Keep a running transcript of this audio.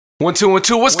1 2 1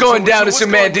 2, what's going down? It's your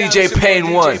man DJ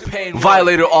Pain 1,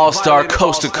 Violator All-Star,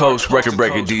 Coast to Coast, record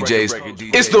breaker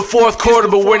DJs. It's the fourth quarter,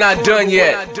 but we're not done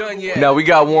yet. Now we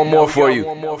got one more for you.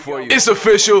 It's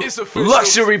official,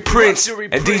 Luxury Prince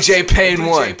and DJ Pain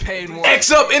 1.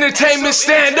 X Up Entertainment,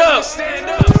 stand up!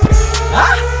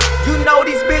 You know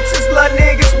these bitches love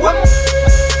niggas with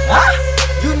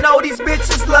You know these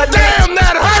bitches love niggas. Damn,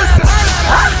 that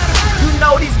hurts! You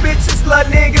know these bitches love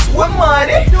niggas with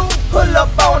money. Pull up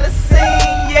on the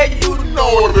scene, yeah, you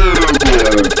know it.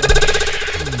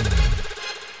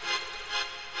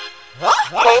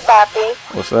 Hey, Papi.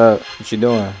 What's up? What you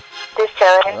doing? Just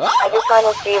chilling. I just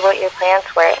wanted to see what your plans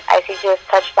were. I see you just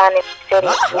touched down in the city.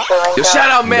 You feeling Yo, shout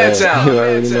out Mantown. You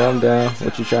already know I'm down.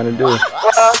 What you trying to do? Well,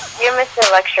 you're Mr.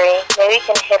 Luxury. Maybe we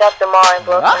can hit up the mall and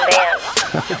blow some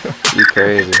bands. You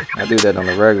crazy. I do that on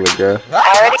the regular, girl.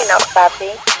 I already know,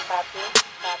 Papi.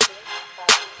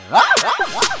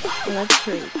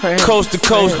 Coast to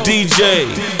Coast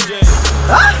DJ.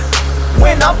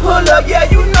 When I pull up, yeah,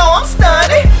 you know I'm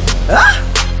stunning.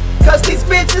 Cause these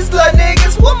bitches love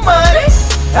niggas with money.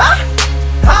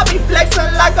 I be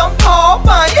flexing like I'm Paul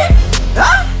Bunyan.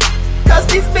 Cause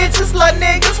these bitches love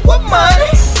niggas with money.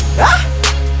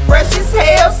 Fresh as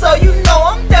hell, so you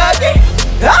know I'm dugging.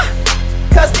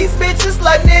 Cause these bitches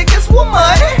love niggas with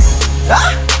money.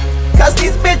 Cause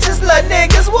these bitches love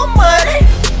niggas with money.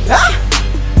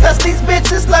 Cause these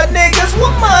bitches love niggas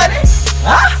with money.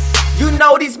 You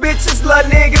know these bitches love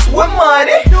niggas with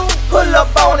money. Pull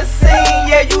up on the scene,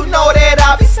 yeah, you know that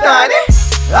I be stunning.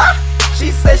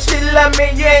 She said she love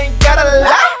me, you ain't gotta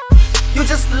lie. You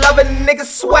just love a nigga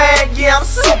swag, yeah, I'm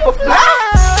super fly.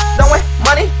 Throwing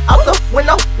money out the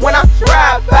window when I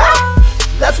drive by.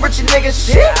 That's rich nigga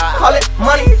shit, call it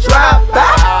money drive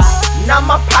by. Now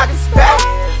my pockets fat,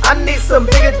 I need some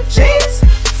bigger jeans.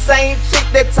 Same chick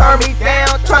that turned me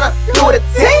down, tryna do the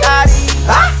thing.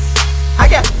 I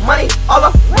got money all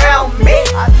around me.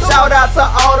 Shout out to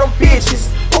all them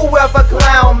bitches, whoever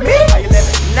clown me.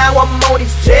 Now I'm on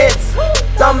these jets,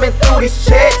 thumbing through these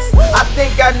checks. I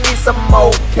think I need some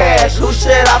more cash, who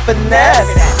should I finesse?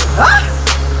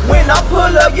 When I pull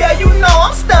up, yeah, you know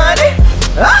I'm stunning.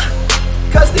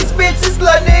 Cause these bitches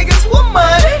love niggas with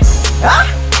money.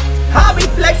 I be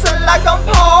flexing like I'm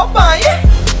Paul Bunyan.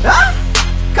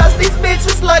 Cause these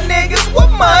bitches love niggas with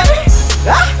money.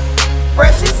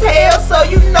 Fresh as hell, so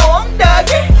you know I'm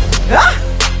dugging.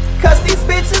 Cause these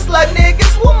bitches love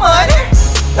niggas with money.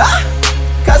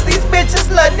 Cause these bitches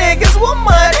love niggas with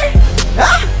money.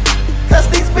 Cause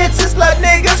these bitches love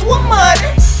niggas with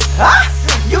money.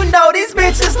 You know these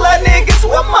bitches love niggas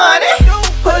with money.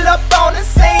 Pull up on the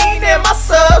scene and my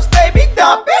subs, they be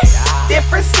dumping.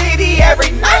 Different city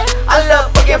every night, I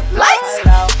love booking flights.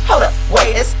 Hold up,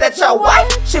 wait, is that your wife?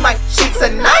 She might cheat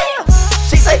tonight.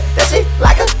 She say that she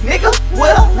like a nigga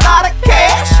with a lot of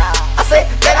cash. I say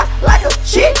that I like a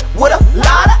chick with a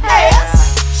lot of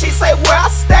ass. She say where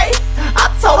I stay, I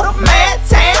told her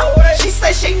Mantown. She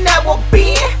say she never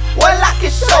been, well I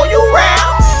can show you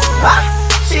round.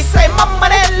 She say my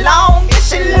money long and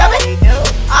she love it.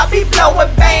 I be blowing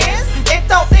bands and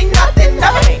don't think nothing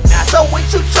of it. So what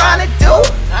you tryna do?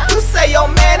 You say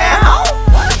your man at home.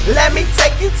 Let me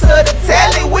take you to the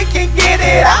telly, we can get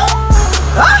it out.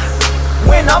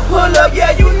 When I pull up,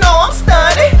 yeah, you know I'm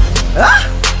stunning.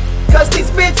 Cause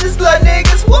these bitches love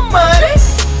niggas with money.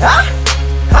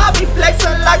 I be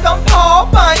flexing like I'm Paul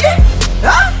Bunyan.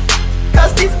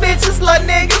 Cause these bitches love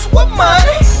niggas with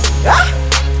money.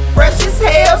 Fresh as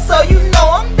hell, so you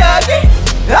know I'm dugging.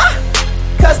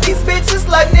 Cause these bitches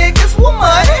love niggas with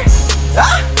money.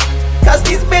 Cause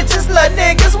these bitches love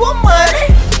niggas with money.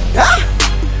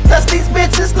 Cause these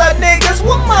bitches love niggas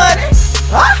with money.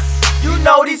 You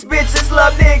know these bitches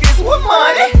love niggas with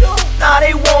money. Now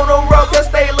they wanna roll cause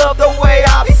they love the way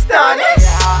I be stunning.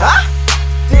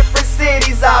 Different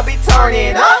cities I be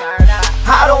turning up.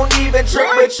 I don't even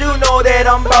drink, but you know that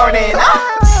I'm burning up.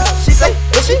 She say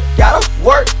that she gotta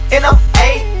work in the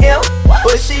AM,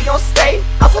 but she gon' stay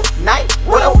out tonight.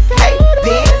 Well, okay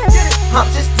then, I'm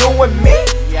just doing me,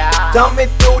 dumbing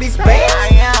through these bands.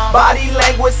 Body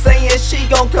language saying she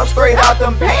gon' come straight out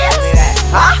them pants.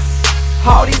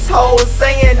 All these hoes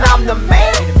saying I'm the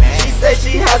man. She said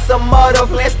she has some other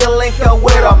plans to link her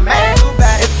with a man.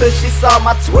 Until she saw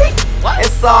my tweet and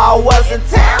saw I was in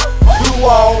town. You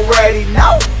already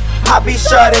know, I be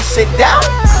shutting shit down.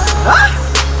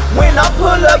 When I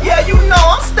pull up, yeah, you know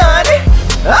I'm stunning.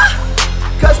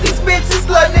 Cause these bitches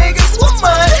love niggas with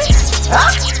money.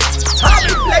 I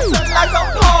be flexing like I'm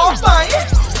Paul Bunyan.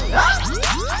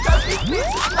 Cause these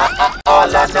bitches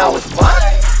all I know is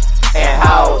money and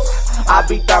hoes. I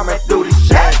be thumbing through the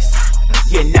checks,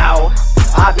 you know.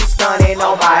 I be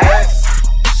on my ex.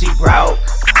 She broke.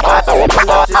 I just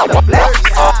pull up just to flex.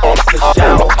 For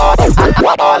show.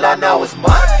 All I know is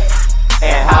money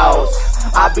and house.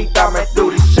 I be thumbing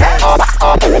through these checks. All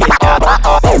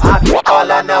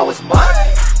I know is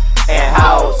money and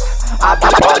house. All I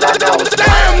know is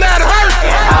damn that hurt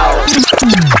and house.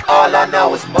 All I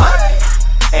know is money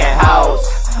and house.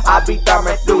 I be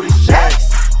thumbing through these checks.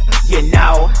 You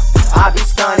know, I be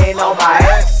stunning on my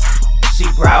ex. She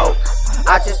broke.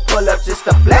 I just pull up just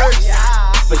to flex.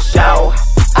 For show.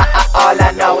 All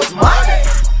I know is money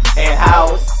and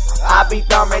house. I be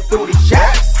thumbing through these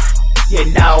checks. You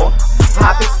know,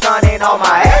 I be stunning on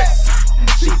my ex.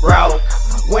 She broke.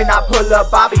 When I pull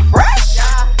up, I be fresh.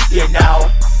 You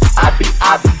know, I be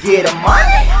getting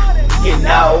money. You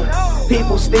know,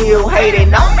 people still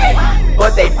hating on me,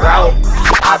 but they broke.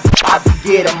 I be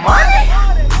getting money.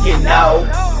 You know,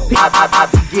 I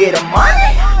be getting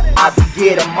money. I be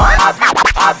getting money.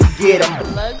 I be getting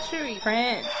luxury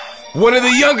prince. One of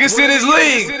the youngest in his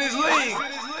league.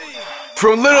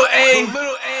 From Little A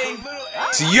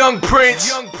to Young Prince,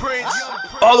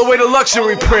 all the way to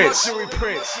Luxury Prince.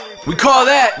 We call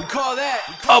that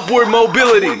upward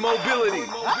mobility.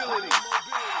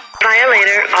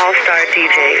 Violator All-Star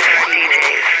DJs.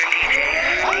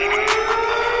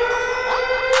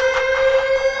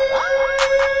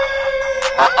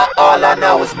 All I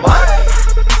know is money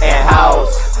and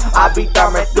house. I be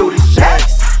thumbing through these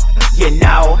checks. You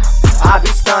know, I be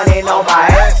stunning on my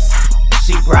ex.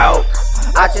 She broke.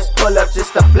 I just pull up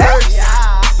just to flex.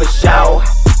 For show.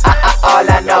 All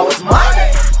I know is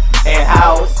money and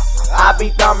house. I be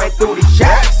thumbing through these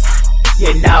checks.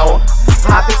 You know,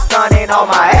 I be stunning on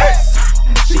my ex.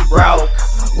 She broke.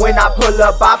 When I pull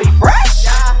up, I be fresh.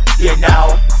 You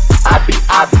know, I be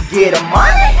getting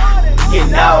money. You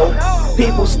know,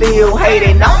 people still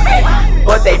hating on me,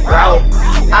 but they broke.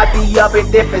 I be up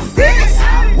in different cities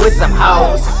with some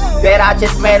hoes that I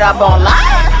just met up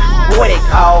online. Boy, they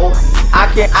cold. I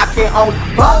can only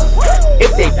fuck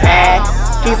if they bad.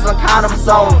 Keep some condoms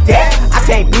on deck. I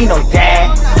can't be no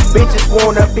dad. Bitches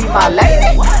wanna be my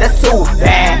lady. That's too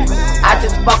bad. I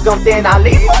just fuck them, then I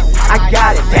leave them. I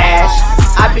got a dash.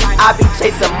 I be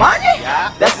chasing money.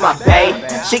 That's my bae.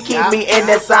 She keep me in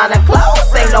designer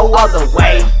clothes. Ain't no other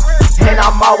way. And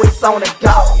I'm always on the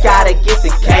go. Gotta get the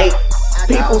cake.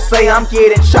 People say I'm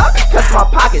getting chubby cause my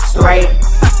pocket's straight.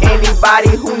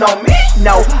 Anybody who know me,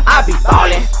 know I be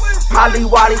ballin'. Probably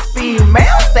why these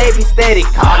females, they be steady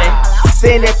calling.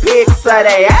 Sending pics of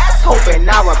they ass, hoping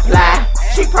I reply.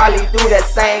 She probably do that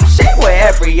same shit with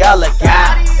every other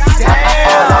guy.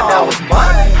 All I know is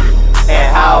money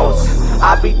and house.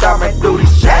 I be thumbing through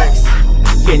these checks.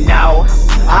 You know,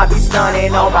 I be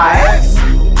stunning on my ex.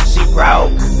 She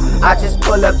broke. I just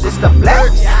pull up just to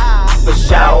flex. For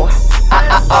show.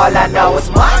 All I know is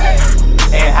money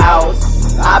and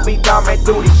house. I be thumbing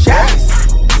through these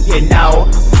checks. You know,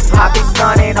 I be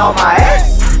stunning on my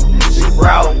ex. She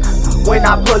broke. When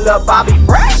I pull up, I be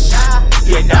fresh.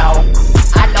 You know,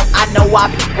 I know I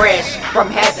be fresh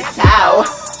from head to toe.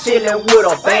 Chillin' with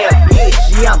a bad bitch,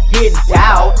 yeah, I'm getting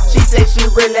down. She said she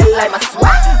really like my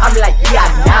swag, I'm like, yeah, I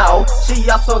know. She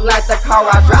also like the car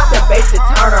I drive, the bass to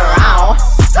turn around.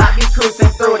 I be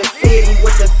cruising through the city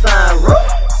with the sunroof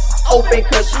open,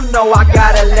 cause you know I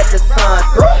gotta let the sun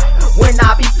through. When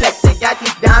I be flexing, got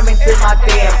these diamonds in my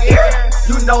damn ear.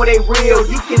 You know they real,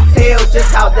 you can tell just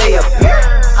how they appear.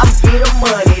 I'm getting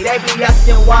money, they be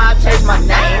asking why I changed my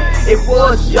name. It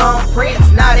was Young Prince,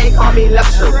 now they call me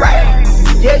Luxury.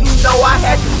 Yeah, you know I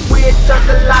had to switch up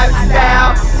the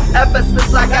lifestyle. Ever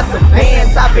since I got some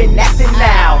bands, I've been acting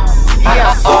now. Yeah,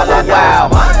 I'm super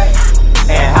wild.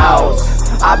 And house,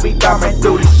 I be thumbing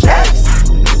through these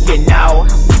checks. You know,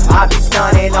 I be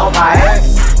stunning on my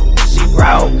ex. She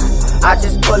broke. I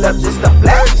just pull up just to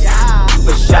flex.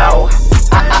 For show.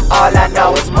 All I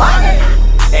know is money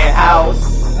and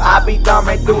house. I be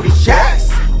thumbing through these checks.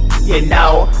 You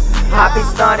know, I be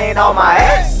stunning on my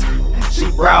ex. She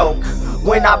broke.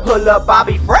 When I pull up, I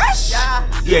be fresh.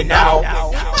 You know.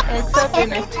 It's up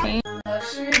entertainment.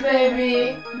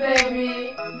 Baby,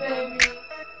 baby, baby.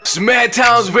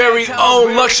 Smedtown's very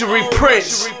own Luxury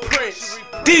Prince.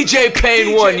 DJ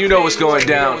Pain 1, you know what's going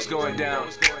down.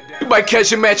 You might catch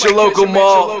him at your local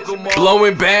mall,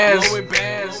 blowing bands.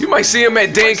 You might see him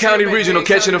at Dane County Regional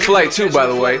catching a flight too, by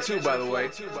the way. How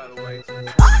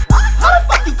the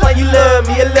fuck you claim you love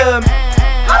me, you love me?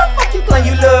 How the fuck you claim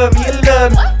you love me, you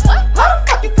love me? How the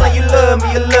fuck you claim you love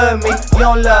me, you love me? You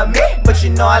don't love me, but you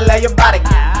know I love your body.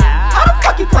 How the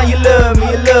fuck you claim you love me,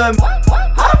 you love me?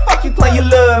 How the fuck you claim you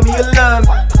love me, you love me?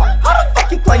 How the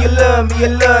fuck you claim you love me, you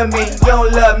love me? You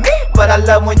don't love me, but I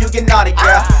love when you get naughty,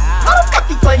 girl. How the fuck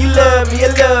you claim you love me,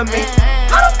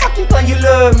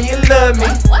 love me, you love me?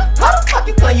 How the fuck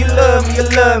you claim you love me, you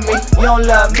love me? You don't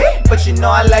love me, but you know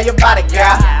I love your body, girl.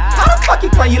 How the fuck you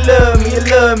claim you love me, you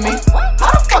love me?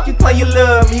 How the fuck you claim you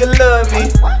love me, you love me?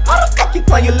 How the fuck you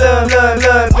claim you love, you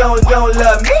don't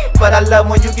love me, but I love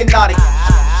when you get naughty.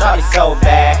 Shawty so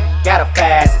bad, got a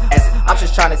fast ass. I'm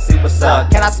just trying to see what's up.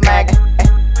 Can I smack it?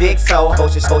 Dick so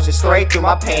hostess straight through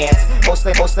my pants.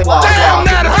 Hosting, wall.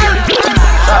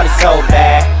 Shawty so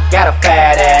bad, got a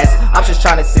fat ass. I'm just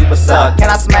trying to see what's up. Can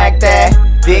I smack that?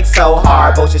 Dick so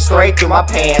hard, posted straight through my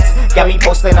pants. Got me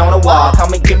posting on the wall.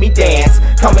 Come and give me dance.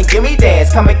 Come and give me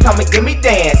dance. Come and give me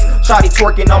dance. Shawty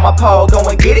twerking on my pole, go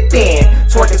and get it then.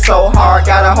 Twerking so hard,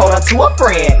 gotta hold on to a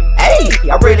friend. Hey,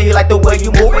 I really like the way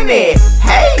you moving it.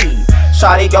 Hey.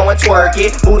 Shawty go and twerk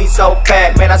it, booty so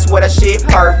fat, man, I swear that shit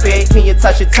perfect. Can you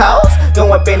touch your toes?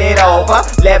 Go and bend it over.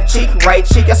 Left cheek, right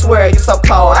cheek, I swear you so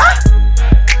cold, huh?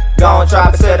 Go and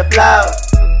drop it to the floor.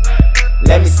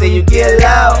 Let me see you get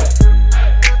low.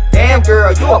 Damn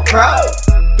girl, you a pro.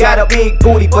 Got a big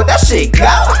booty, but that shit go.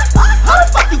 How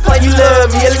the fuck you claim you love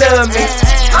me, you love me?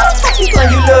 How the fuck you claim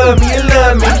you love me, you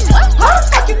love me? How the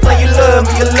fuck you claim you love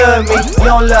me, you love me? You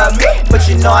don't love me, but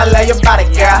you know I love your body,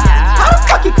 girl. How the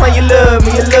fuck you claim you love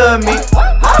me, you love me?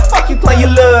 How the fuck you claim you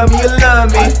love me, you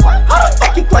love me? How the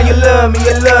fuck you claim you love me,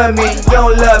 you love me? You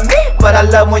don't love me, but I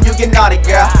love when you get naughty,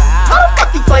 girl. How the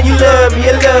fuck you claim you love me,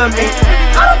 you love me?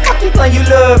 How the fuck you claim you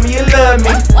love me, you love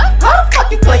me? How the fuck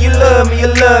you claim you love me,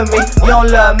 you love me? You don't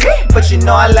love me, but you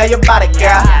know I love your body,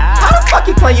 girl. How the fuck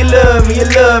you claim you love me, you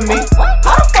love me?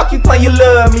 How the fuck you claim you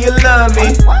love me, you love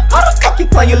me? How the fuck you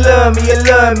claim you love me, you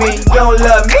love me? You don't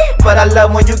love me, but I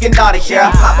love when you get naughty,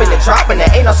 girl. Popping and dropping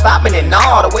it, ain't no stopping it,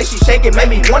 nah. The way she shaking made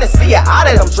me wanna see her out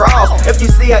of them draws. If you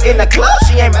see her in the club,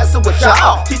 she ain't messing with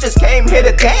y'all. She just came here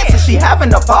to dance and she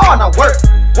having a ball. Now work,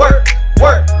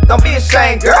 don't be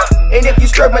ashamed, girl. And if you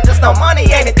stripping, just no money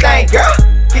ain't a thing, girl.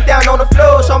 Get down on the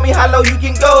floor, show me how low you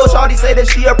can go. Shawty say that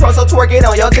she a pro, so twerk it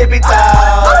on your tippy toes.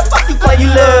 How the fuck you claim you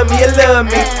love me, you love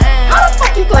me? How the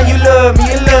fuck you claim you love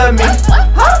me, you love me?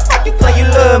 How the fuck you claim you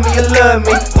love me, you love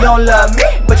me? You don't love me,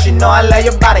 but you know I love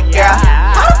your body, girl.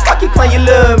 How the fuck you claim you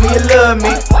love me, you love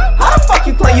me? How the fuck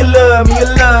you claim you love me,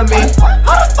 you love me?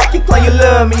 How the fuck you claim you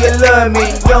love me, you love me?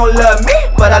 You don't love me,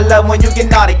 but I love when you get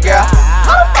naughty, girl.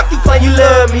 How the fuck you claim you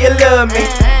love me, you love me?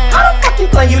 How the fuck you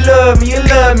claim you love me, you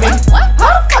love me?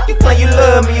 How the fuck you claim you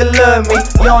love me, you love me?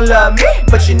 You don't love me,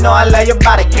 but you know I love your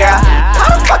body, girl.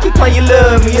 How the fuck you claim you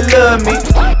love me, you love me?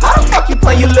 How the fuck you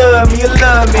claim you love me, you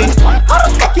love me? How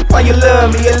the fuck you claim you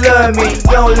love me, you love me? You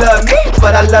don't love me,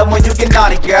 but I love when you get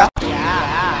naughty, girl.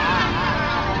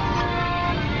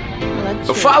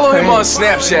 Follow him on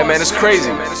Snapchat, man, it's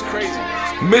crazy.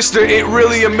 Mr. It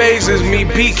Really Amazes Me,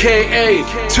 BKA,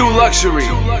 2 Luxury.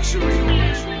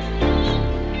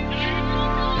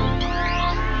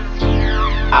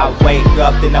 I wake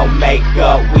up, then no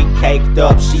makeup, we caked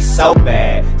up, she's so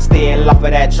bad. Still off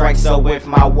of that drink, so if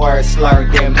my words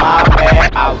slurred, then my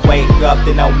bad. I wake up,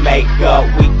 then no makeup,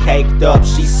 we caked up,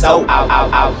 she's so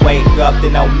I wake up,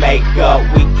 then no makeup,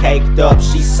 we caked up,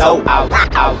 she's so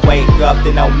I wake up,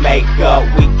 then no makeup,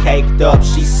 we caked up,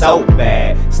 she's so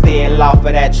bad. Still off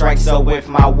of that drink, so if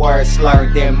my words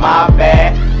slurred, then my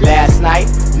bad. Last night,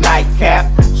 nightcap,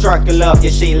 drunk and love,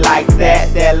 yeah, she like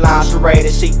that. That lingerie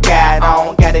that she got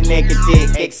on, got a nigga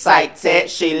dick excited.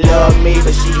 She love me,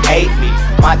 but she hate me.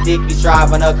 My dick be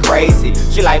driving her crazy.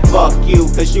 She like, fuck you,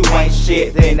 cause you ain't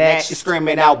shit. Then that she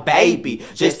screaming out, baby,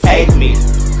 just take me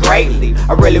greatly.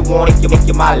 I really wanna make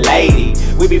you my lady.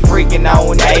 We be freaking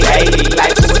on 880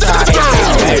 like we were trying to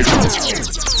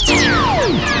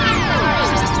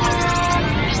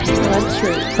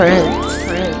Luxury Prince.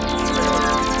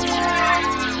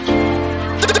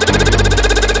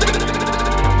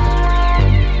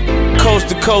 Coast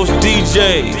to Coast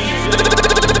DJ.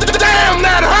 Damn,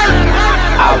 that hurt!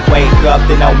 I wake up,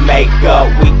 then no makeup,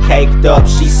 we caked up,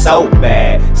 she's so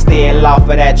bad. Still off of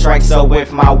that drink, so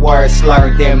if my words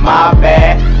slurred, then my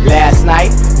bad. Last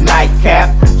night,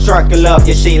 nightcap, drunk and love,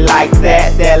 yeah, she like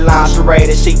that. That lingerie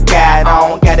that she got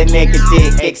on, got a nigga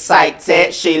dick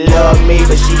excited. She love me,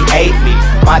 but she hate me.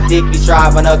 My dick be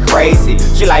driving her crazy.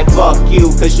 She like, fuck you,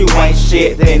 cause you ain't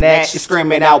shit. Then that she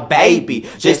screaming out, baby,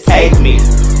 just take me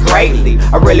greatly.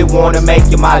 I really wanna make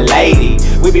you my lady.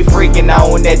 We be freaking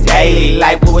on that daily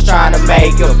like we was trying to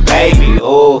make a baby.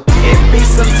 Oh, it be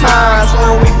some times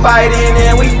when we fighting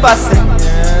and we fussing.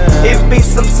 It be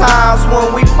some times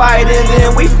when we fighting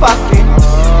and we fucking.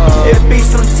 It be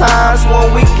some times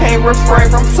when we can't refrain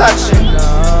from touching.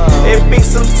 It be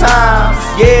some times,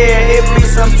 yeah, it be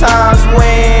some times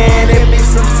when. It be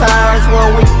some times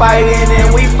when we fighting and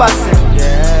we fussing.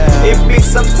 It be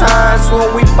some times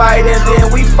when we fight and then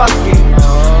we fucking.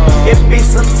 It be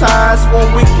sometimes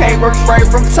when we can't refrain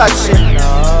from touching.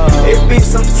 It be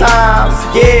sometimes,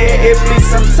 yeah, it be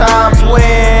sometimes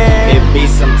when. It be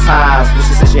sometimes when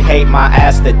she says she hate my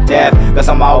ass to death, cause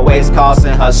I'm always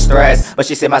causing her stress. But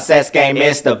she said my sex game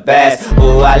is the best.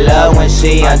 Ooh, I love when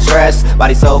she undressed.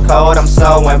 Body so cold, I'm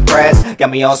so impressed.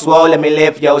 Got me on swole, let me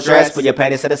lift your dress. Put your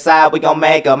panties to the side, we gon'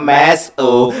 make a mess.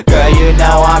 Ooh, girl, you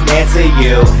know I'm into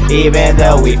you, even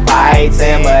though we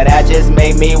fighting, but that just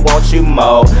make me want you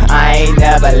more. I ain't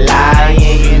never lying,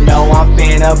 you know I'm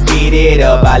finna beat it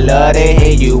up. I love to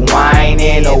hear you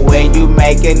whining, the way you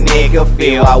make a nigga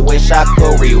feel. I wish I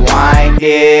could rewind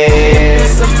it.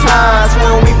 Sometimes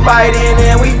when we fighting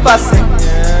and we fussing.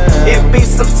 It be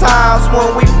sometimes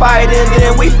when we fighting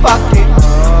and we fucking.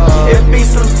 It be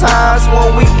sometimes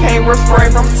when we can't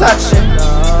refrain from touching.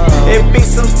 It be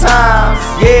sometimes,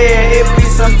 yeah, it be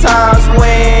sometimes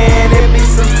when. It be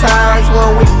sometimes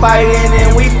when we fighting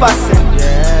and we fussing.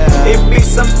 It be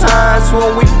sometimes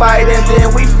when we fighting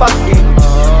and we fucking.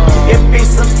 It be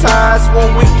sometimes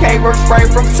when we can't refrain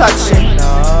from touching.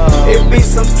 It be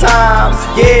sometimes,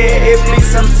 yeah, it be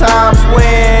sometimes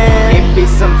when. It be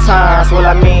sometimes, well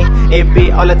I mean, it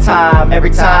be all the time.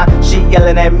 Every time she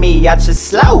yelling at me, I just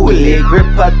slowly grip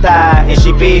her thigh, and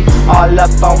she be all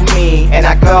up on me, and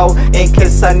I go and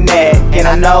kiss her neck, and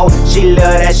I know she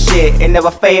love that shit. It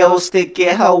never fails to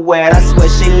get her wet. I swear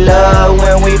she love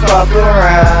when we fuck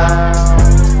around,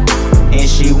 and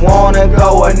she wanna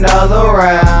go another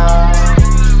round.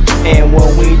 And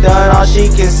when we done, all she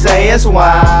can say is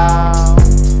wow.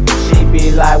 She be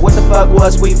like, what the fuck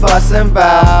was we fussing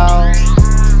about?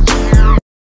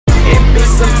 It be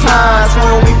sometimes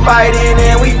when we fighting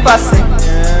and we fussing.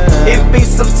 It be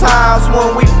sometimes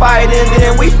when we fighting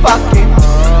and we fucking.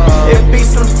 It be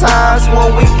sometimes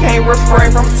when we can't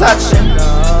refrain from touching.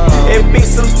 It be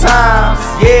sometimes,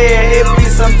 yeah, it be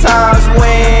sometimes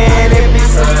when. It be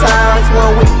sometimes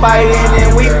when we fighting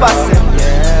and we fussing.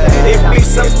 It be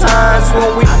sometimes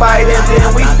when we fighting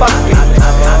and we fucking.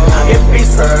 It be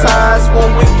sometimes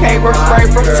when we can't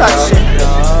refrain from touching.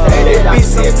 It be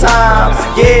sometimes,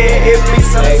 yeah, it be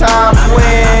sometimes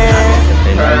when.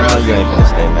 You ain't finna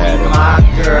stay mad at My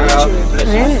girl,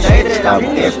 let's say that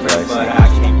I'm different, but I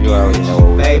can't. You already know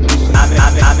what Baby,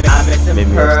 I'm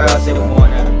missing pearls and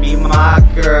wanna be my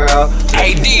girl.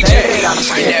 Hey DJ,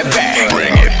 bring that back.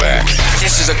 Bring it back.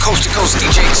 This is a Coast to Coast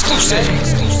DJ exclusive.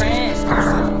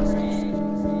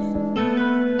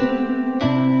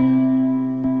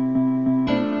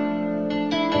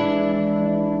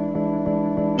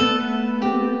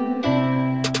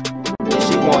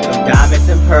 Want them diamonds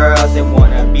and pearls and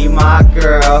wanna be my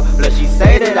girl. Plus she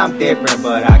say that I'm different,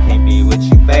 but I can't be with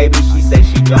you, baby. She say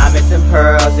she diamonds and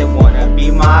pearls and wanna be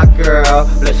my girl.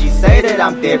 Plus she say that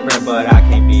I'm different, but I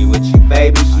can't be with you,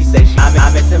 baby. She say she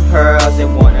diamonds and pearls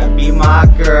and wanna be my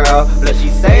girl. Plus she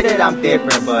say that I'm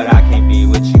different, but I can't be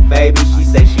with you, baby. She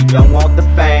say she don't want the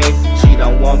fame, she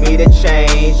don't want me to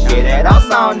change. Yeah, that all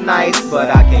sound nice, but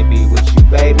I can't be with you,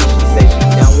 baby. She say she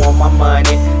don't want my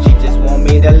money, she just want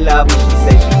me to love her. She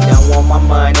say she don't want my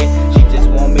money, she just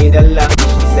want me to love her.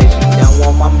 She say she don't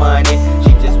want my money,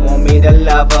 she just want me to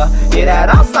love her. Yeah, that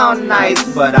all sound nice,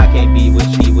 but I can't be with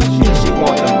you, with you. She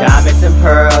want them diamonds and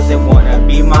pearls and wanna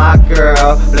be my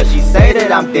girl. Plus she say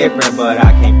that I'm different, but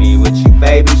I can't be with you,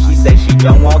 baby. She say she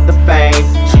don't want the fame,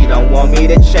 she don't want me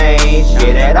to change.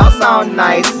 Yeah, that all sound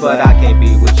nice, but I can't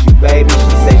be with you, baby.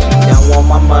 She say she don't want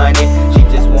my money, she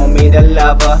just want me to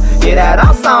love her. Yeah, that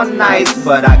all sound nice,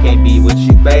 but I can't be with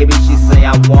you, baby. She say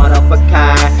I'm one of a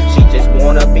kind, she just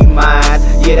wanna be mine.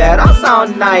 Yeah, that all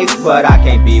sound nice, but I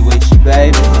can't be with you,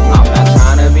 baby. I'm not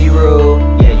tryna be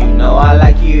rude, yeah, you know I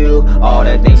like you. All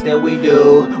the things that we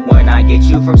do, when I get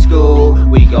you from school,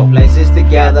 we go places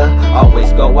together,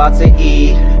 always go out to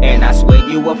eat. And I swear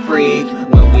you a freak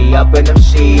when we up in them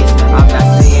sheets. I'm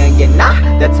not saying you're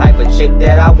not the type of chick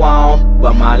that I want,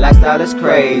 but my lifestyle is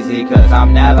crazy, cause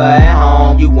I'm never at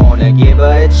home. You wanna give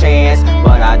her a chance,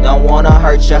 but I don't wanna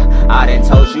hurt ya. I done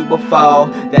told you before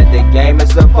that the game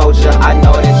is a vulture. I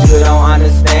know that you don't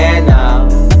understand now.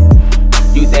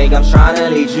 You think I'm tryna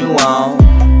lead you on,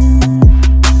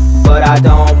 but I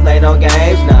don't play no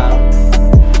games now.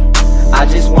 I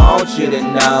just want you to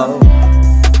know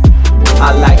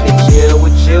I like to chill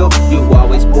with you, you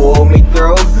always pull me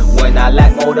through. When I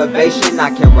lack motivation,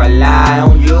 I can rely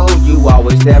on you. You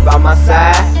always there by my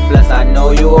side, plus I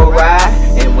know you alright.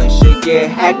 And when shit get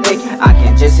hectic, I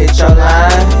can just hit your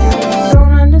line.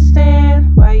 Don't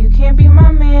understand why you can't be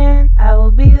my man. I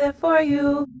will be there for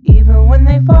you, even when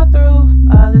they fall through.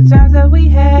 All the times that we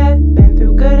had, been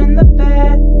through good and the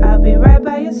bad. I'll be right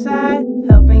by your side,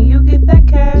 helping you get that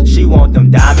cash. She want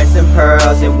them diamonds and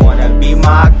pearls and wanna be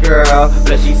my girl.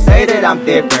 Plus she say that I'm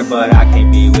different, but I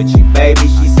can't be with you, baby.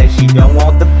 She say she don't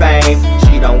want the fame,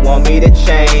 she don't want me to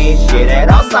change. Yeah,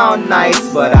 that all sound nice,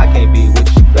 but I can't be with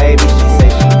you, baby. She say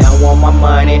she don't want my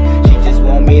money, she just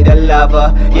want me to love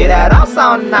her. Yeah, that all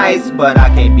sound nice, but I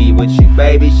can't be with you,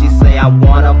 baby. She say I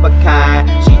one of a kind,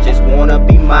 she just wanna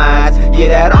be mine. Yeah,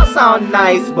 that all sound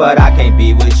nice, but I can't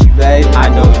be with you, baby. I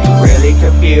know you really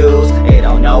confused, they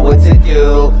don't know what to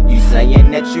do. You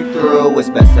saying that you through, it's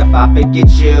best if I forget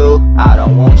you. I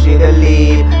don't want you to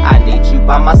leave, I need you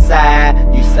by my side.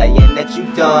 You saying that you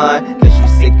done, cause you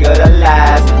sick of the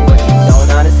lies. But you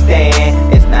don't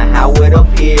understand, it's not how it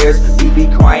appears. You be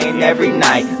crying every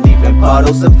night, leaving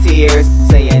puddles of tears,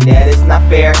 saying that it's not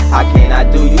fair. How can I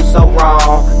do you so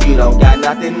wrong? You don't got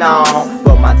nothing on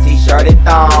but my t-shirt and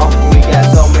thong. We got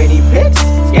so many pics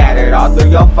scattered all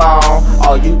through your phone.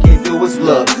 All you can do is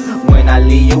look when I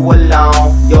leave you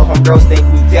alone. Your homegirls think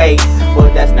we date,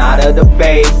 but that's not a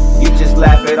debate. You just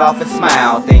laugh it off and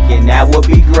smile, thinking that would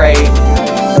be great.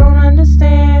 I don't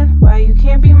understand why you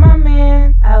can't be my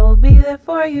man. I will be there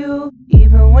for you,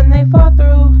 even when they fall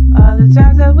through. All the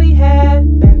times that we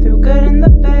had, been through good and the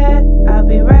bad. I'll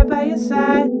be right by your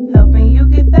side, helping you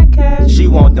get that cash. She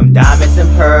want them diamonds and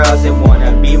pearls and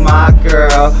wanna be my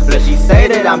girl. Plus she say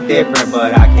that I'm different,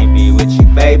 but I can't be with you,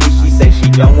 baby. She say she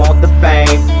don't want the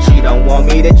fame, she don't want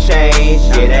me to change.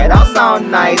 Yeah, that all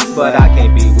sound nice, but I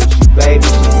can't be with you, baby.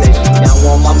 She say she don't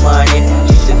want my money,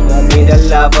 she just want me to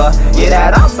love her. Yeah,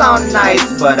 that all sound nice,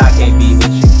 but I can't be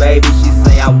with you, baby. She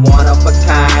say I one of a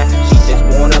kind, she just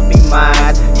wanna be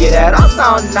mine. Yeah, that all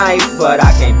sound nice, but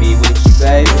I can't be with you,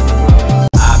 baby.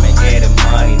 I've been getting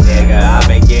money, nigga, I've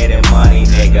been getting money,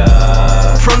 nigga.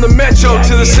 From the Metro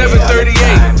to the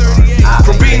 738,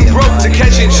 from being broke to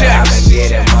catching checks,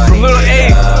 from little A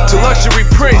to luxury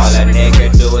prince.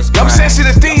 I'm sensing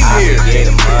a theme here.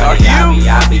 Are you? Damn,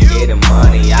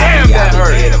 that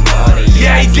hurt.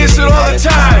 Yeah, he gets it all the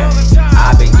time.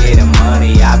 I've been getting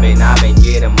money, I've been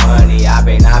getting money, I've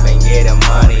been getting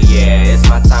money. Yeah, it's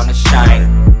my time to shine.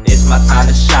 It's my time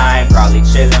to shine, probably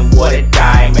chillin' with a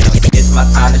diamond. It's my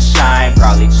time to shine,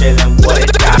 probably chillin' with a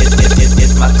diamond.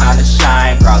 It's my time to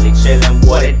shine, probably chillin'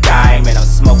 with a diamond. I'm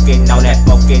smoking on that,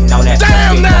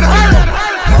 Damn, that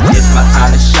hurt. It's my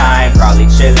time to shine, probably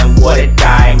chillin' with a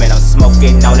diamond. I'm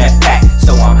smoking on that pack,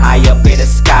 so I'm high up in the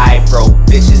sky, bro.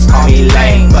 Bitches call me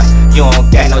lame, but you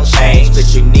don't got no change. But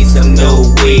you need some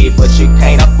new weed, but you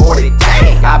can't afford it,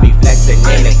 dang. I be flexing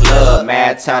in the club,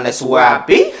 mad town, that's where I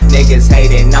be. Niggas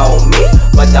hating on me,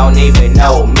 but don't even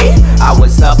know me. I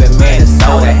was up in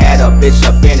Minnesota, had a bitch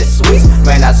up in the suites.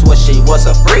 Man, I swear she was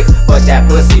a freak, but that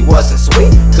pussy wasn't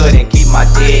sweet. Couldn't keep my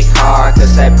dick hard,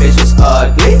 cause that bitch was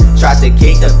ugly. Tried to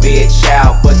kick the bitch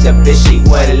out, but the bitch she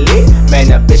wouldn't leave. Man,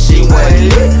 the bitch she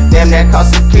wouldn't leave. Damn, that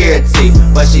cost security,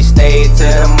 but she stayed till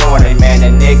the morning. Man,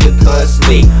 the nigga couldn't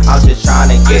sleep. I'm just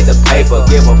trying to get the paper,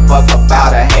 give a fuck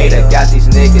about a hater. Got these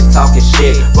niggas talking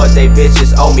shit, but they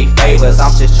bitches owe me favors.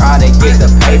 I'm just trying to get the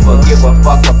paper, give a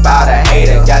fuck about a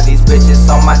hater. Got these bitches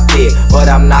on my dick, but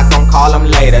I'm not gon' call them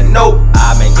later. Nope.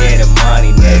 I've been getting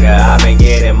money, nigga, I've been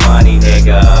getting money,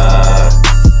 nigga.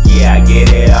 Yeah, I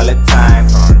get it all the time.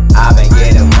 I've been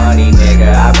getting money,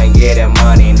 nigga, I've been getting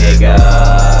money, nigga.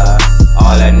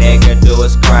 All a nigga do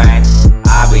is grind.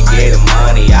 I be getting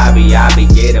money, I be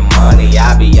getting money,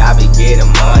 I be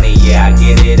getting money. Yeah, I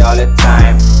get it all the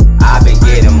time. I've been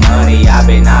getting money, I've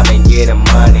been getting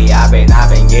money, I've been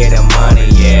getting money.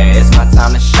 Yeah, it's my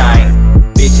time to shine.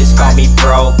 Bitches call me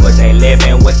broke, but they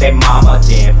living with their mama.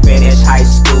 Didn't finish high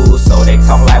school, so they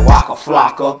talk like Waka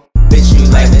Flocka. Bitch, you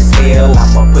lame as hell,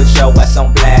 I'ma put your ass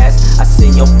on blast. I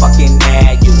seen your fucking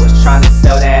ad, you was tryna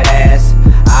sell that ass.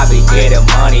 I be getting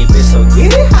money, bitch, so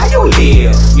get it how you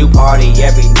live. You party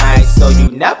every night, so you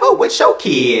never with your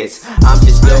kids. I'm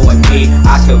just doing me,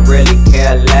 I could really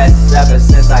care less. Ever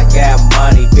since I got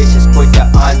money, bitches quick to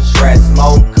undress.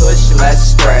 More kush, less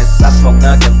stress, I smoke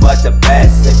nothing but the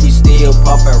best. If you still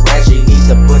puffin' rest, you need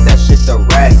to put that shit to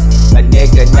rest. A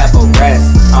nigga never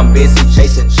rest, I'm busy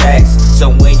chasing checks. So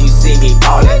when you see me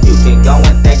ballin', you can go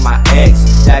and thank my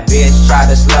ex. That bitch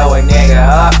tried to slow a nigga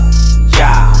up,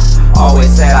 yeah.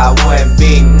 Always said I wouldn't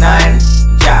be none,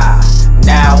 yeah.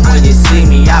 Now when you see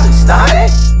me, I be stunning,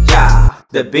 yeah.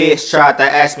 The bitch tried to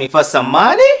ask me for some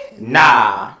money,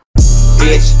 nah.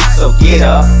 Bitch, so get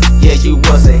up, yeah, you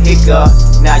was a hiccup.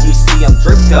 Now you see I'm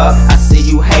dripped up, I see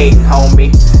you hating,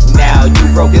 homie. Now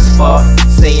you broke as fuck,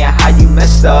 saying how you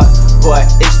messed up, but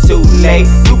it's too late,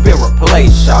 you been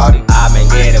replaced, shawty. I've been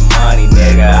getting money,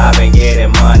 nigga, I've been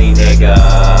getting money, nigga.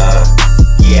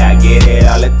 Yeah, I get it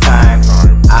all the time.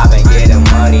 I've been getting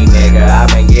money, nigga, I've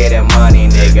been getting money,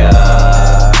 nigga.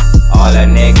 All a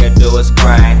nigga do is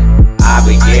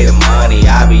getting money.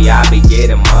 I be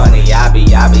getting money. I be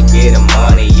getting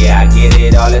money. Yeah, I get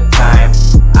it all the time.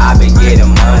 I been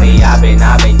getting money. I been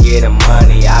getting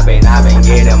money. I been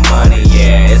getting money.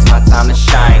 Yeah, it's my time to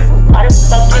shine. Why the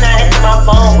fuck you not answer my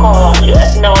phone call? You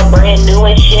have to know I'm brand new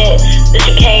and shit. Since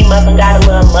you came up and got a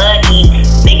little money,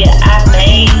 nigga, I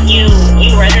made you.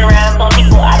 You running around telling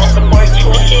people I don't support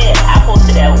you and shit. I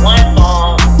posted that one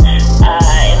song.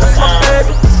 That's my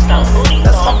baby.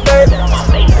 That's my baby.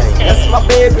 That's my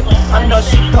baby. I know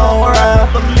she gon' ride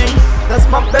for me. That's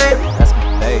my baby. That's my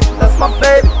baby. That's my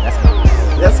baby.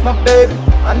 That's my baby.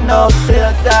 I know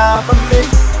she'll die for me.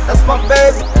 That's my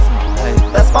baby.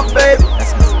 That's my baby.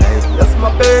 That's my baby. That's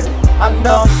my baby. I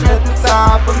know she'll do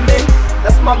time for me.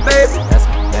 That's my baby. That's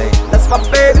my baby. That's my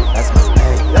baby. That's my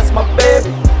baby. That's my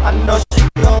baby. I know she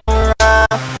gon' ride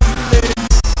for me.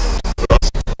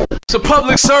 It's a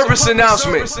public service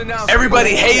announcement.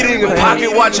 Everybody hating and pocket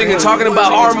watching and talking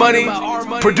about our money,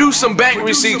 produce some bank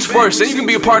receipts first, then you can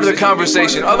be a part of the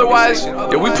conversation. Otherwise,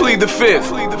 yeah, we plead the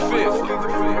fifth.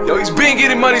 Yo, he's been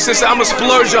getting money since I'm a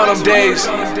splurge on him days.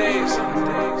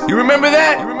 You remember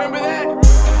that?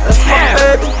 That's my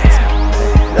baby.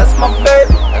 That's my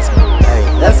baby.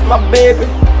 That's my baby.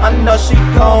 I know she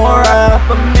gon' ride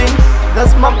for me.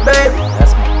 That's my baby.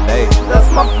 That's my baby. That's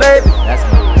my baby.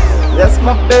 That's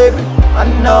my baby. I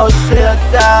know she'll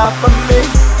die for me.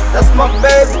 That's my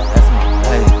baby.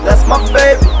 That's my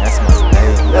baby.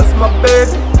 That's my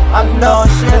baby. I know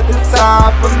she'll do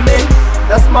time for me.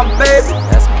 That's my baby.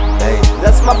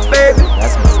 That's my baby.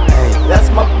 That's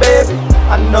my baby.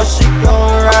 I know she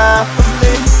gon' ride for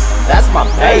me. That's my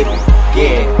baby.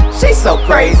 Yeah, she's so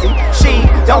crazy. She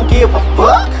don't give a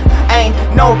fuck. Ain't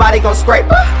nobody gon' scrape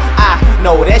her. I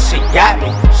know that she got me.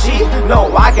 She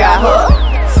know I got her.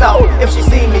 So if she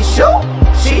see me shoot,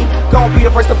 she gon' be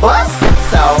the first to bust.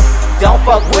 So don't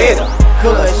fuck with her,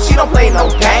 cause she don't play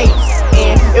no games.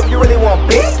 And if you really want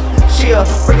beef, she'll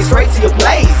bring it straight to your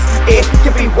place. It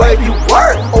can be where you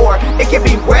work, or it can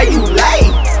be where you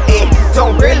lay. It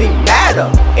don't really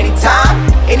matter, anytime,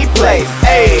 any place.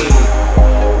 Hey,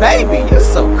 baby, you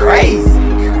so crazy.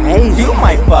 You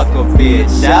might fuck a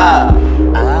bitch up.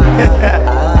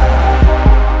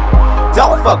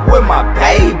 Don't fuck with my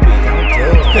baby,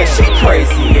 cause she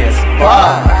crazy as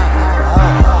fuck.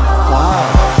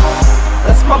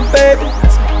 That's my baby.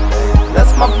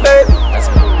 That's my baby.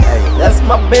 That's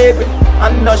my baby. I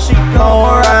know she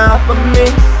gon' ride for me.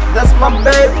 That's my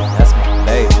baby.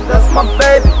 That's my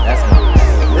baby.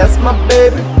 That's my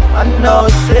baby. I know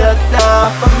she'll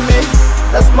die for me.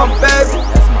 That's my baby.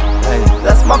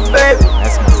 That's my baby.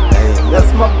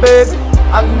 That's my baby.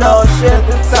 I know she'll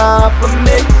do time for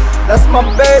me. That's my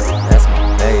baby.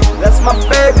 That's my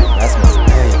baby.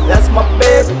 That's my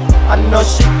baby. I know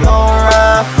she gon'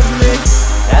 ride for me.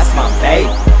 That's my baby.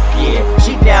 Yeah,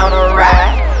 she down to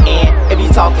ride. And if you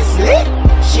talking slick,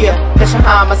 she'll push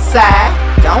behind my side.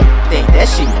 Don't think that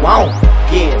she won't.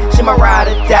 Yeah, she my ride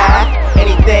or die.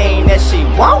 Anything that she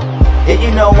want, yeah, you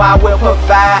know I will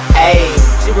provide. Ayy,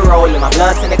 she be rolling my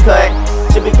blunts in the cut.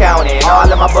 She be counting all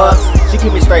of my bucks. She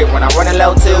keep me straight when I'm running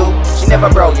low too. She never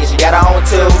broke, yeah, she got her own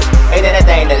too. Ain't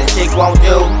anything that a chick won't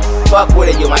do. Fuck with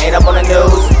it, you might end up on the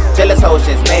news. Jealous hoes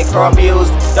just make her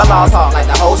amused. Y'all lost heart like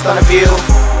the host on the View.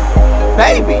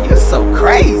 Baby, you so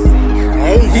crazy.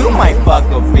 You might fuck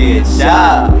a bitch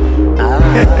up.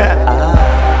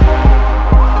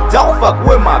 Don't fuck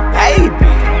with my baby,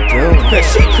 cause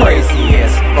she crazy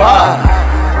as fuck.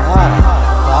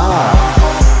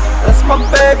 That's my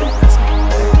baby.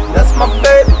 That's my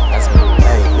baby.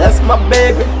 That's my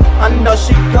baby. I know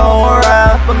she gon'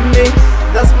 ride for me.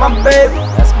 That's my baby.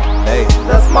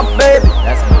 That's my baby.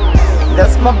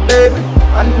 That's my baby.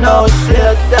 I know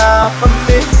she'll die for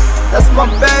me. That's my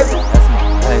baby.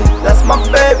 That's my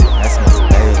baby.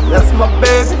 That's my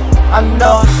baby. I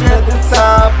know she'll do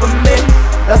time for me.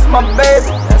 That's my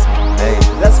baby.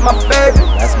 That's my baby.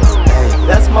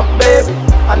 That's my baby.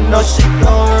 I know she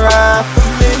gon' ride for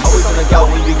me. Always on the go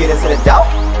when you get into the dough.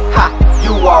 Ha,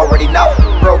 you already know.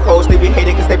 Broke hoes, they be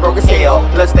hated cause they broke as hell.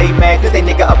 Plus they mad cause they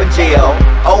nigga up in jail.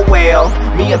 Oh well,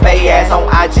 me and Bay ass on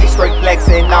IG straight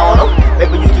flexing on them.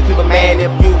 Maybe you can keep a man if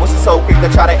you was so quick to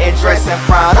try to interest in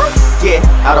front of. Yeah,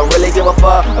 I don't really give a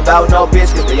fuck about no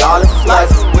bitch cause they all is some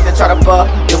sluts. With the try to fuck,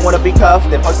 they wanna be cuffed,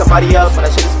 then fuck somebody else when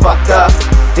that shit is fucked up.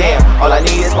 Damn, all I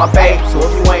need is my babe, so if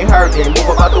you ain't her, then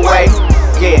move about the way.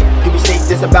 Yeah, you be sneak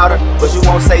this about her, but you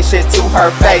won't say shit to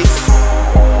her face.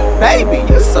 Baby,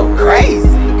 you so crazy.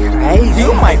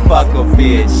 You might fuck a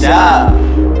bitch up.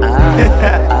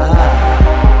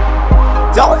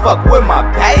 Don't fuck with my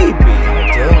baby,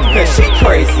 cause she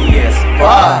crazy as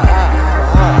fuck.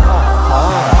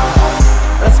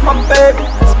 That's my baby.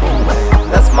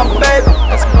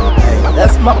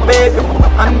 my baby.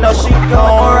 I know she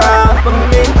gon' ride for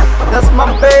me. That's my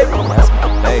baby. That's my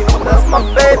baby. That's my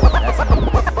baby.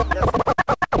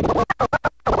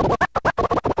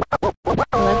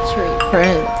 Luxury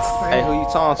Prince. Hey, who you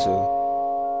talking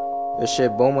to? This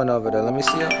shit booming over there. Let me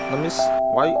see it. Let me see.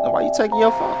 Why you taking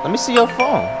your phone? Let me see your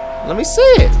phone. Let me see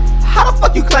it. How the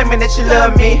fuck you claiming that you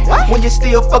love me when you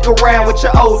still fuck around with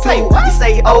your old dude? You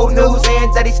say old news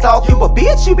and that he stalk you, but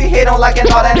bitch, you be hit on like and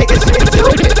all that nigga shit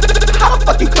too. How the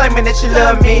fuck you claiming that you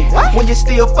love me when you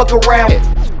still fuck around?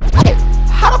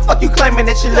 How the fuck you claiming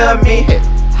that you love me?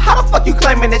 How the fuck you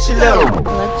claiming that you love me?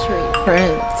 Luxury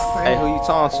Prince. Hey, who you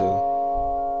talking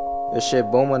to? This shit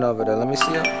booming over there. Let me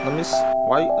see it. Let me see.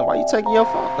 Why you taking your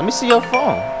phone? Let me see your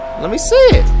phone. Let me see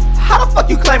it. How the fuck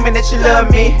you claiming that you love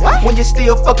me when you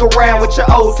still fuck around with your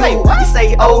old dude? You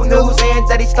say old news and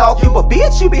that he stalk you, but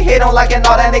bitch, you be hit on like and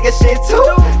all that nigga shit too.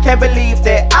 Can't believe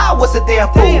that I was a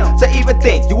damn fool to even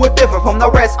think you were different from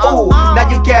the rest. Ooh, now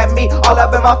you got me all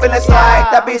up in my feelings like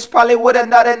that bitch probably with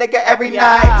another nigga every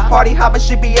night. Party hopping,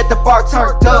 she be at the bar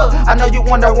turned up. I know you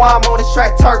wonder why I'm on this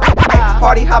track turned.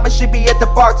 Party hopping, she be at the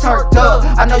bar turned up.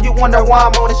 I know you wonder why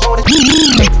I'm on this.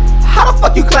 How the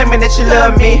fuck you claiming that you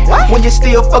love me when you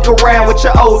still fuck around with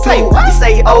your old dude? You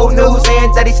say old news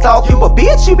and that he stalk you, but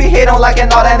bitch, you be hit on like and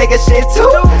all that nigga shit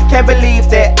too. Can't believe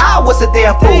that I was a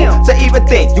damn fool to even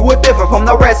think you were different from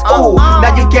the rest. Ooh,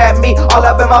 now you got me all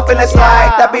up in my feelings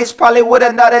like that bitch probably with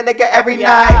another nigga every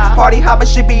night. Party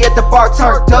hopping, she be at the bar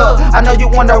turned up. I know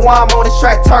you wonder why I'm on this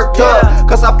track turned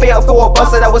up, cause I fell for a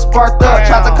buster that was burnt up.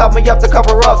 Tried to cover me up to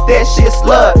cover up that shit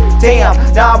slut. Damn,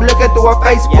 now I'm looking through her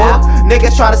Facebook.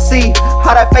 Niggas trying to see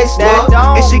how that face look,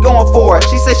 and she going for it.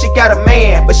 She said she got a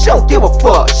man, but she don't give a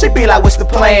fuck. She be like, what's the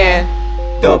plan?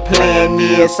 The plan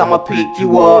is I'ma pick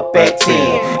you up at 10,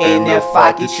 and if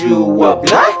I get you a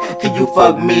blunt, can you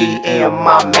fuck me and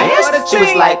my man? She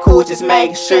was like, cool, just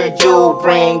make sure you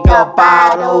bring a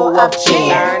bottle of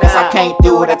gin, cause I can't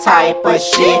do the type of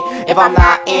shit if I'm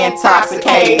not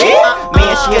intoxicated.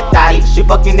 Man, she a thotty, she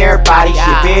fucking everybody,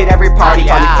 she bid every party,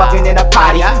 probably fucking in a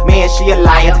potty. Man, she a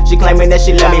liar, she claiming that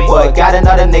she love me, but got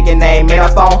another nigga name in her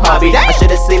phone hubby. I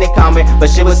should've seen it coming, but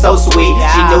she was so sweet.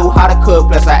 She knew how to cook,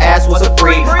 plus her ass was a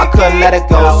free. I couldn't let it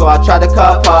go, so I tried to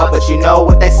cup her, but you know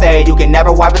what they say, you can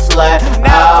never wipe a slut.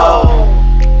 No.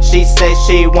 She said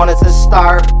she wanted to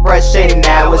start fresh and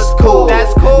that was cool.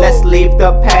 Let's leave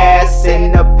the past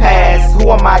in the past.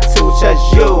 Who am I to judge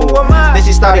you? Then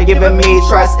she started giving me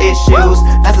trust issues.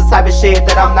 That's the type of shit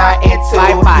that I'm not into.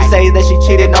 You say that she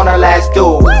cheated on her last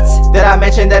dude. Did I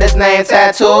mention that his name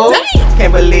tattooed?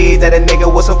 Can't believe that a nigga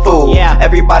was a fool.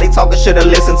 Everybody talking, should've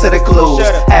listened to the clues.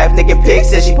 Half nigga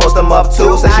pics and she post them up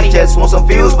too. Said she just want some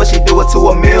views, but she do it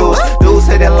to amuse. Dudes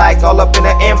hitting like all up in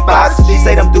the inbox. She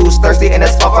say them dudes thirsty and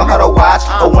it's fun for her to watch,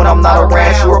 but when I'm not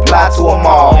around, she reply to them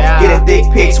all. Getting dick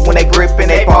pics when they gripping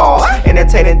they balls.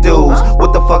 Entertaining dudes,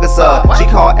 what the fuck is up? She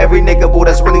call every nigga boo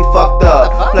that's really fucked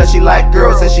up. Plus she like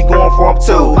girls and she going for them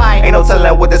too. Ain't no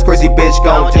telling what this crazy bitch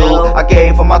gon' do. I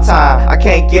gave for my time, I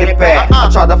can't get it back.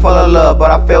 I tried to fall in love, but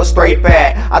I fell straight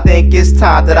back. I think it's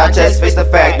time that I just face the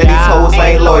fact that these hoes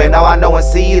ain't loyal. Now I know and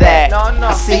see that.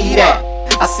 I see that.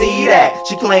 I see that.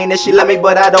 She claim that she love me,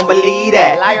 but I don't believe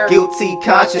that. Guilty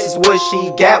conscience is what she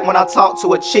got. When I talk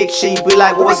to a chick, she be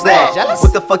like, what was that?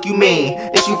 What the fuck you mean?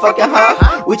 Is you fucking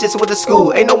her? We just went to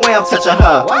school, ain't no way I'm touching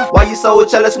her. Why you so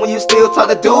jealous when you still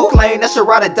talk to dude? Claim that your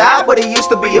ride or die, but he used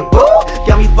to be a boo.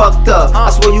 Got me fucked up,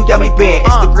 I swear you got me bent.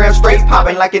 Instagram straight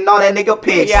popping like in all that nigga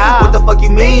pics. What the fuck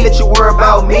you mean that you worry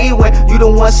about me when you the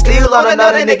one still on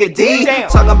another nigga D?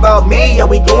 Talking about me, yeah,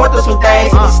 we going through some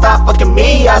things. If you stop fucking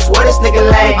me, I swear this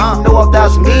nigga lame. You know if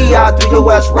that's me, I'll do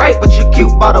your ass right. But you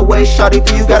cute by the way, shawty,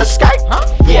 do you got a Skype?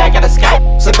 Yeah, I got a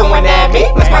Skype, so going at me.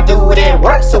 Let's my dude at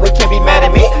work, so it can't be mad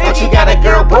at me. But you got a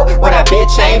girl, boo, well that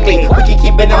bitch ain't me. We can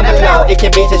keep it on the low, it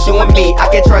can be just you and me.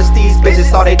 I can trust these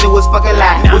bitches, all they do is fucking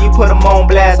lie. When you put them on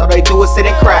blast, all they do is sit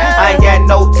and cry. I ain't got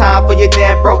no time for your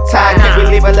damn broke time. Can't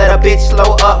believe I let a bitch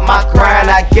slow up my grind.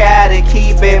 I gotta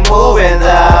keep it moving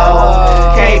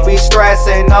though. Can't be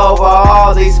stressing over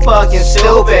all these fucking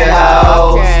stupid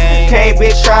hoes. Can't be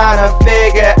trying to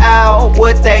figure out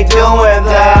what they doing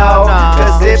though.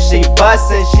 Cause if she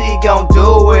bustin', she gon'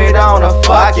 do it on a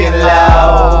fucking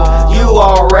low. You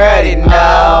already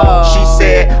know. She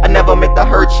said, I never meant to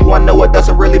hurt you. I know it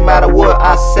doesn't really matter what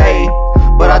I say,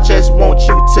 but I just want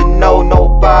you to know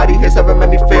nobody has ever made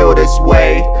me feel this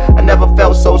way. I never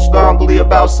felt so strongly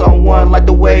about someone like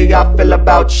the way I feel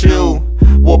about you.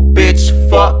 Well, bitch,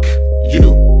 fuck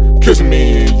you, cause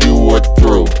me and you are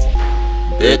through.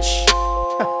 Bitch.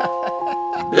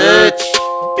 Bitch.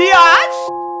 Biatch.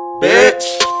 Bitch.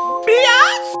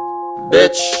 Biatch.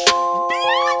 Bitch.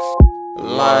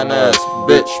 Lying ass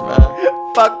bitch, man.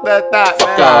 Fuck that thought,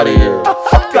 Fuck man. out of here.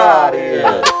 Fuck out of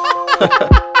here.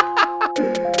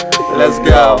 Let's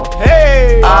go.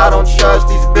 Hey. I don't trust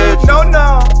these bitches. No,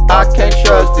 no. I can't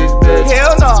trust these bitches.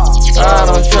 Hell no. I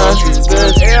don't trust these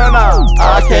bitches. Hell no.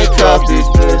 I can't cuff these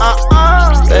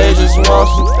bitches. They just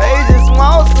want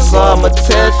some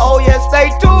attention. Oh yes, they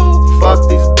do. Fuck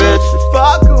these bitches.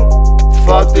 Fuck 'em.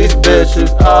 Fuck these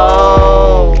bitches.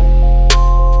 Oh.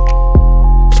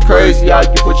 It's crazy how you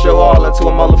can put your all into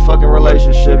a motherfucking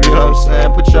relationship. You know what I'm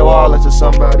saying? Put your all into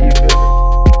somebody, you feel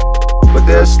me? But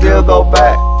they'll still go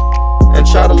back and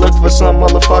try to look for some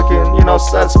motherfucking, you know,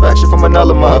 satisfaction from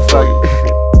another motherfucker.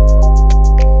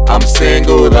 I'm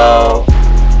single though.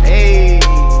 Hey.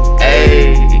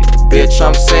 Hey. Bitch,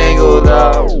 I'm single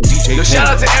though. Yo, shout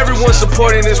out to everyone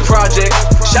supporting this project.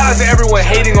 Shout out to everyone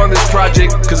hating on this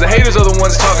project, because the haters are the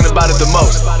ones talking about it the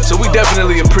most. So we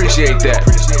definitely appreciate that.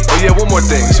 Oh yeah, one more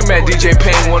thing. It's your man DJ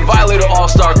Pain 1, Violator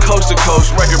All-Star, Coast to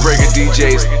Coast, Record Breaker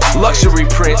DJs, Luxury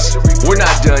Prince. We're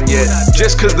not done yet.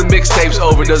 Just because the mixtape's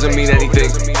over doesn't mean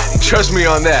anything. Trust me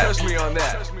on that.